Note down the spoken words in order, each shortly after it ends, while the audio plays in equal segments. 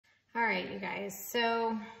All right, you guys,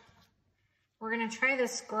 so we're gonna try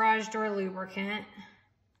this garage door lubricant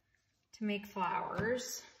to make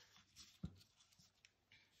flowers.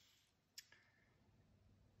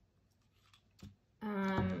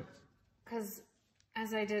 Because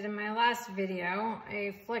as I did in my last video,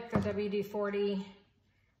 I flicked the WD-40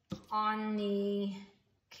 on the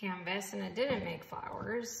canvas and it didn't make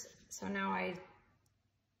flowers. So now I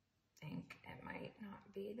think it might not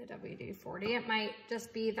be the WD-40, it might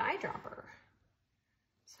just be the eyedropper.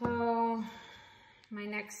 So my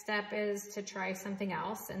next step is to try something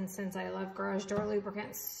else. And since I love garage door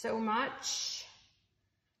lubricant so much,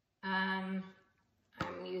 I'm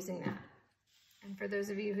using that. And for those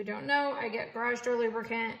of you who don't know, I get garage door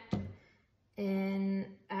lubricant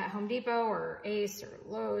at Home Depot or Ace or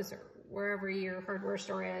Lowe's or wherever your hardware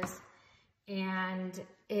store is. And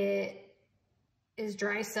it is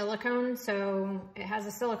dry silicone, so it has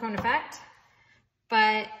a silicone effect,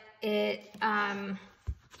 but it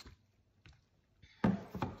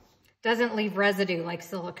doesn't leave residue like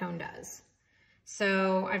silicone does.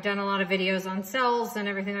 So I've done a lot of videos on cells and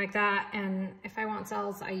everything like that, and if I want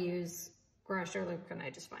cells, I use garage door lubricant. I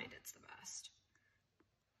just find it's the best.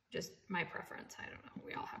 Just my preference. I don't know.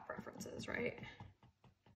 We all have preferences, right?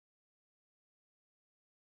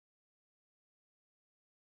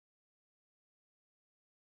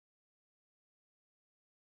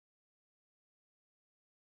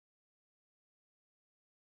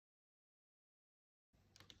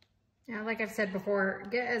 Now, like I've said before,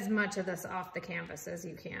 get as much of this off the canvas as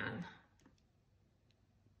you can.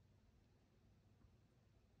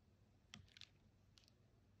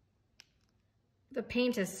 The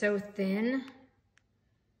paint is so thin,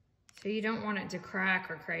 so you don't want it to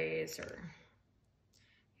crack or craze, or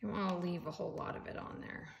you want to leave a whole lot of it on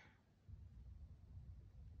there.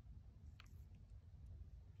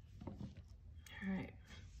 All right,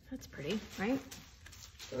 that's pretty, right?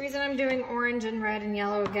 The reason I'm doing orange and red and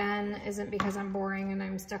yellow again isn't because I'm boring and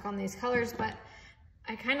I'm stuck on these colors, but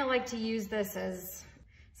I kind of like to use this as,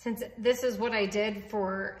 since this is what I did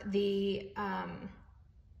for the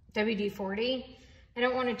WD-40, I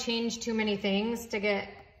don't want to change too many things to get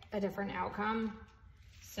a different outcome.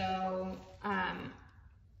 So I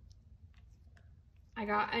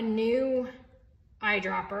got a new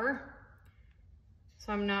eyedropper,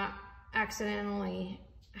 so I'm not accidentally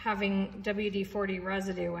having WD-40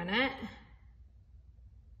 residue in it.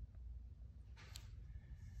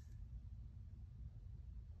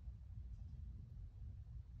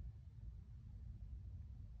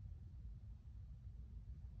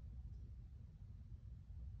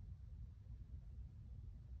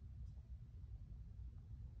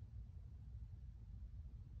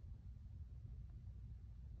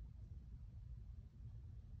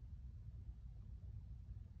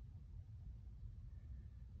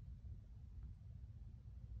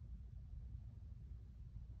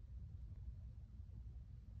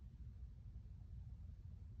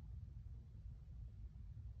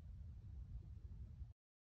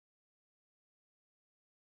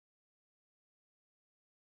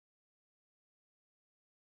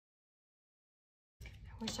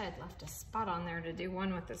 I wish I had left a spot on there to do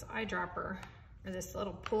one with this eyedropper, or this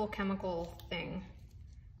little pool chemical thing.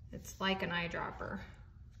 It's like an eyedropper.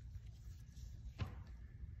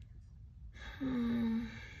 You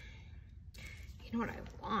know what I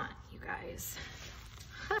want, you guys?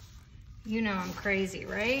 You know I'm crazy,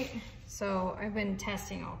 right? So I've been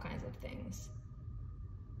testing all kinds of things.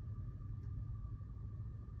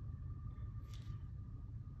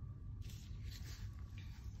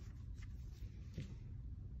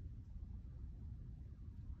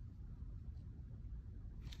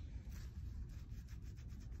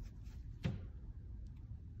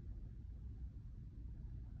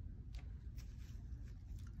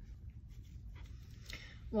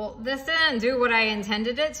 Well, this didn't do what I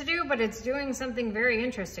intended it to do, but it's doing something very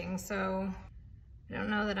interesting, so I don't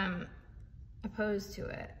know that I'm opposed to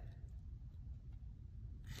it.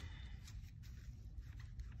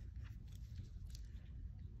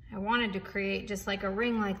 I wanted to create just like a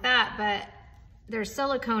ring like that, but there's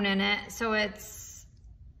silicone in it, so it's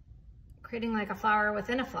creating like a flower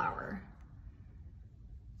within a flower.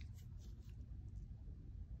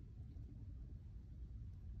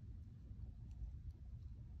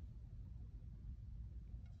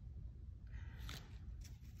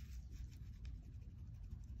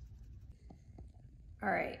 All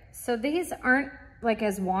right, so these aren't like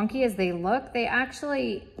as wonky as they look. They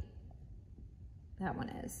actually, that one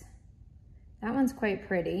is. That one's quite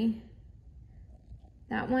pretty.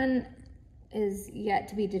 That one is yet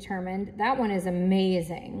to be determined. That one is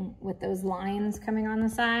amazing with those lines coming on the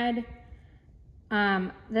side.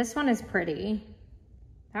 This one is pretty.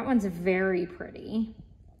 That one's very pretty.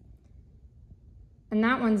 And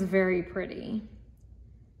that one's very pretty.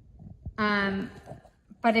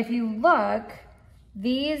 But if you look,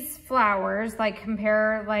 these flowers, like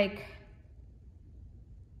compare like,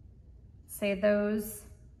 say those,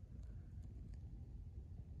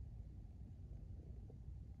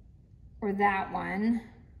 or that one,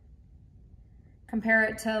 compare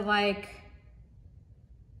it to like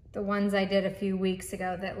the ones I did a few weeks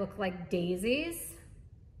ago that look like daisies,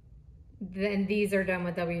 then these are done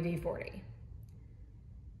with WD-40.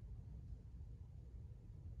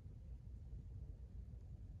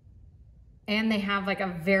 And they have like a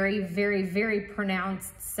very, very, very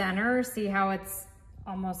pronounced center. See how it's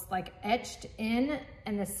almost like etched in,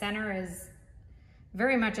 and the center is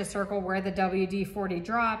very much a circle where the WD-40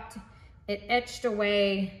 dropped. It etched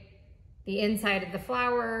away the inside of the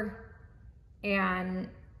flower and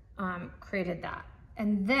created that.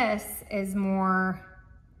 And this is more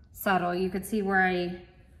subtle. You could see where I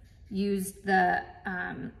used the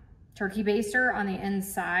turkey baster on the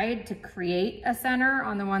inside to create a center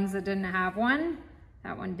on the ones that didn't have one.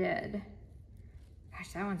 That one did.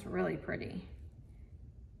 Gosh, that one's really pretty.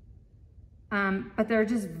 But they're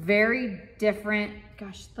just very different.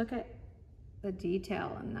 Gosh, look at the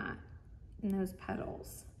detail in that, in those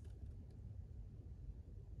petals.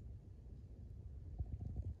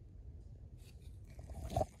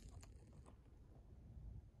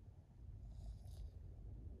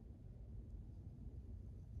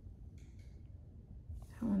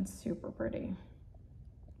 That one's super pretty.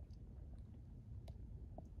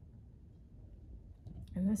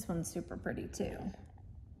 And this one's super pretty too,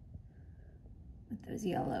 with those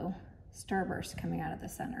yellow starbursts coming out of the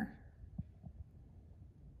center.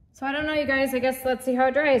 So I don't know, you guys, I guess let's see how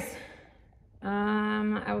it dries.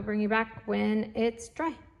 I will bring you back when it's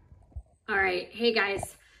dry. All right, hey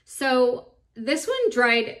guys. So this one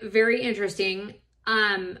dried very interesting.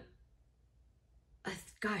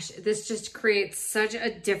 Gosh, this just creates such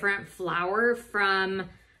a different flower from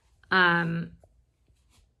the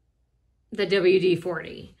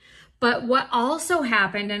WD-40. But what also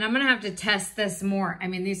happened, and I'm gonna have to test this more. I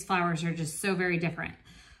mean, these flowers are just so very different.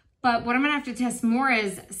 But what I'm gonna have to test more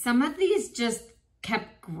is some of these just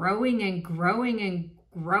kept growing and growing and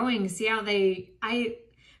growing. See how I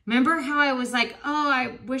remember how I was like, oh,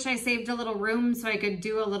 I wish I saved a little room so I could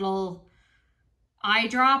do a little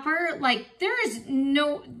eyedropper. Like there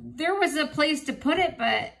was a place to put it,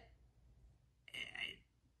 but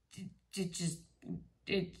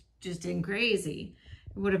it just didn't crazy.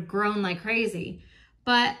 It would have grown like crazy.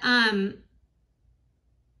 But I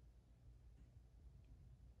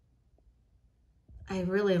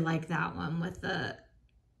really like that one with the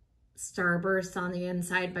starburst on the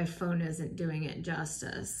inside. My phone isn't doing it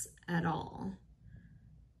justice at all.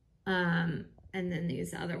 And then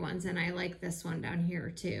these other ones, and I like this one down here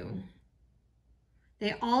too.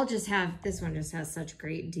 They all just have, this one just has such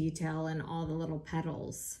great detail in all the little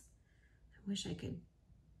petals. I wish I could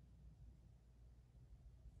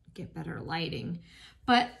get better lighting.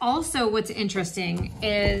 But also what's interesting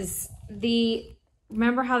is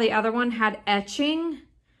remember how the other one had etching?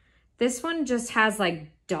 This one just has like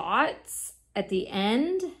dots at the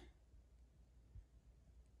end.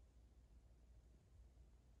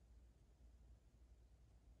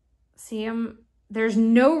 See them? There's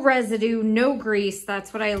no residue, no grease.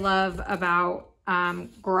 That's what I love about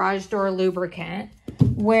garage door lubricant,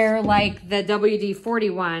 where like the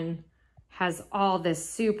WD-40 one has all this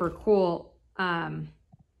super cool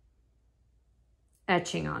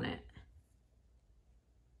etching on it.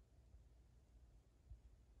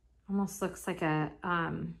 Almost looks like a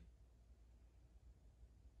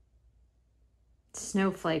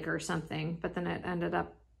snowflake or something, but then it ended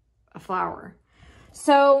up a flower.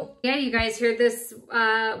 So yeah, you guys heard this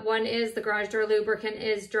one is the garage door lubricant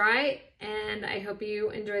is dry, and I hope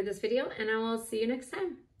you enjoyed this video, and I will see you next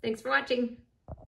time. Thanks for watching.